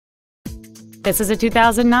This is a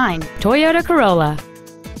 2009 Toyota Corolla.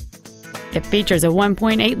 It features a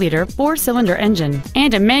 1.8-liter four-cylinder engine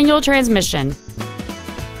and a manual transmission.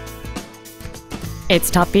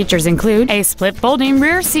 Its top features include a split folding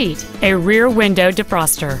rear seat, a rear window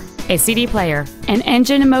defroster, a CD player, an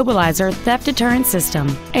engine immobilizer theft deterrent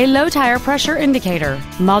system, a low tire pressure indicator,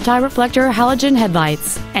 multi-reflector halogen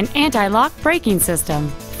headlights, an anti-lock braking system,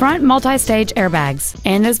 front multi-stage airbags,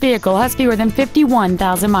 and this vehicle has fewer than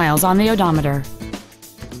 51,000 miles on the odometer.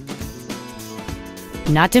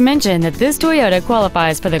 Not to mention that this Toyota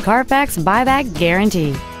qualifies for the Carfax buyback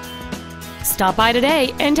guarantee. Stop by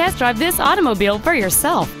today and test drive this automobile for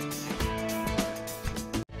yourself.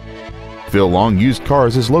 Phil Long Used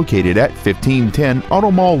Cars is located at 1510 Auto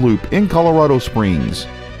Mall Loop in Colorado Springs.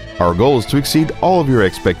 Our goal is to exceed all of your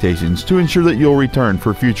expectations to ensure that you'll return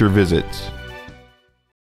for future visits.